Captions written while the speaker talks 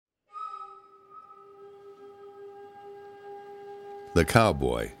The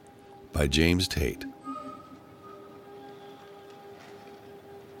Cowboy by James Tate.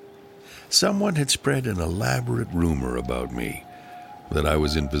 Someone had spread an elaborate rumor about me, that I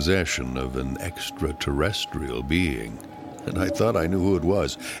was in possession of an extraterrestrial being, and I thought I knew who it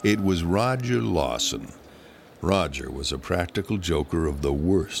was. It was Roger Lawson. Roger was a practical joker of the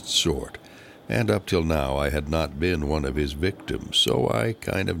worst sort, and up till now I had not been one of his victims, so I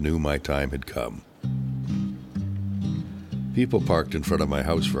kind of knew my time had come. People parked in front of my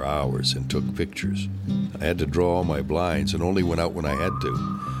house for hours and took pictures. I had to draw all my blinds and only went out when I had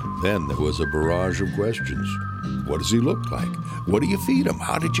to. Then there was a barrage of questions. What does he look like? What do you feed him?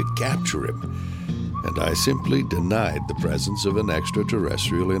 How did you capture him? And I simply denied the presence of an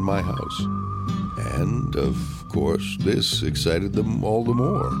extraterrestrial in my house. And, of course, this excited them all the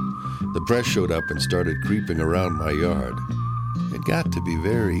more. The press showed up and started creeping around my yard. It got to be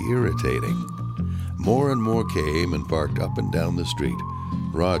very irritating. More and more came and parked up and down the street.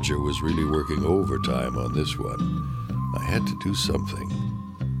 Roger was really working overtime on this one. I had to do something.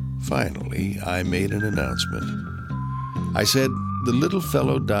 Finally, I made an announcement. I said, the little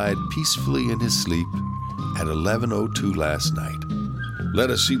fellow died peacefully in his sleep at 11:02 last night. Let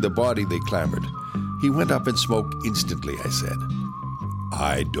us see the body, they clamored. He went up in smoke instantly, I said.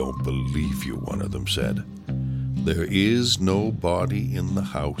 I don't believe you, one of them said. There is no body in the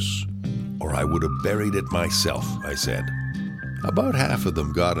house, or I would have buried it myself, I said. About half of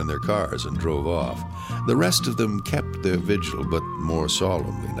them got in their cars and drove off. The rest of them kept their vigil, but more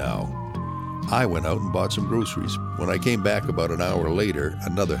solemnly now. I went out and bought some groceries. When I came back about an hour later,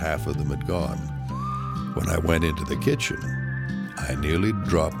 another half of them had gone. When I went into the kitchen, I nearly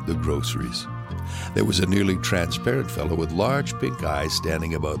dropped the groceries. There was a nearly transparent fellow with large pink eyes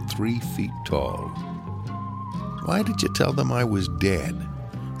standing about 3 feet tall. Why did you tell them I was dead?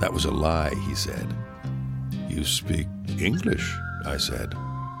 That was a lie, he said. You speak English, I said.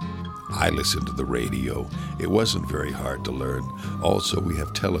 I listened to the radio. It wasn't very hard to learn. Also, we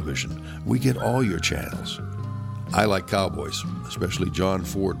have television. We get all your channels. I like cowboys, especially John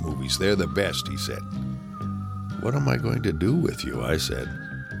Ford movies. They're the best, he said. What am I going to do with you, I said.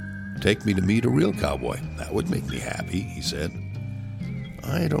 Take me to meet a real cowboy. That would make me happy, he said.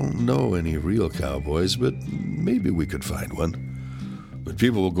 I don't know any real cowboys, but maybe we could find one. But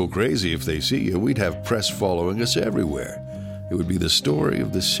people will go crazy if they see you. We'd have press following us everywhere. It would be the story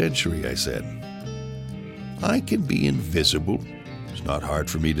of the century, I said. I can be invisible. It's not hard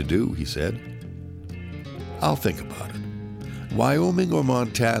for me to do, he said. I'll think about it. Wyoming or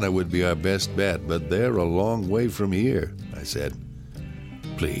Montana would be our best bet, but they're a long way from here, I said.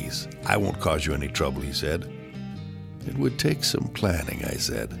 Please, I won't cause you any trouble, he said. It would take some planning, I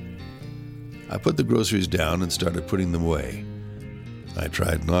said. I put the groceries down and started putting them away. I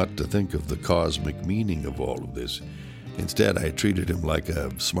tried not to think of the cosmic meaning of all of this. Instead, I treated him like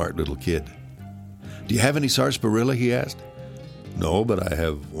a smart little kid. Do you have any sarsaparilla, he asked. No, but I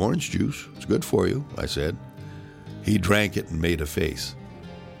have orange juice. It's good for you, I said. He drank it and made a face.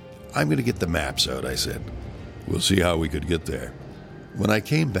 I'm going to get the maps out, I said. We'll see how we could get there. When I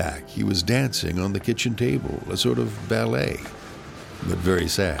came back, he was dancing on the kitchen table, a sort of ballet, but very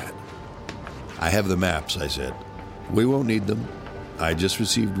sad. I have the maps, I said. We won't need them. I just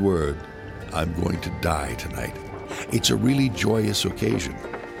received word I'm going to die tonight. It's a really joyous occasion,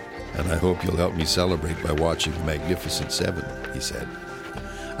 and I hope you'll help me celebrate by watching The Magnificent Seven, he said.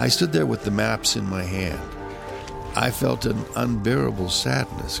 I stood there with the maps in my hand. I felt an unbearable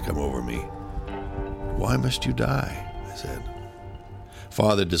sadness come over me. Why must you die? I said.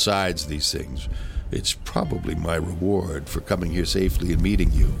 Father decides these things. It's probably my reward for coming here safely and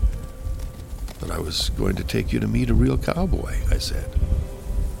meeting you. But I was going to take you to meet a real cowboy, I said.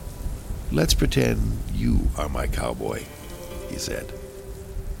 Let's pretend you are my cowboy, he said.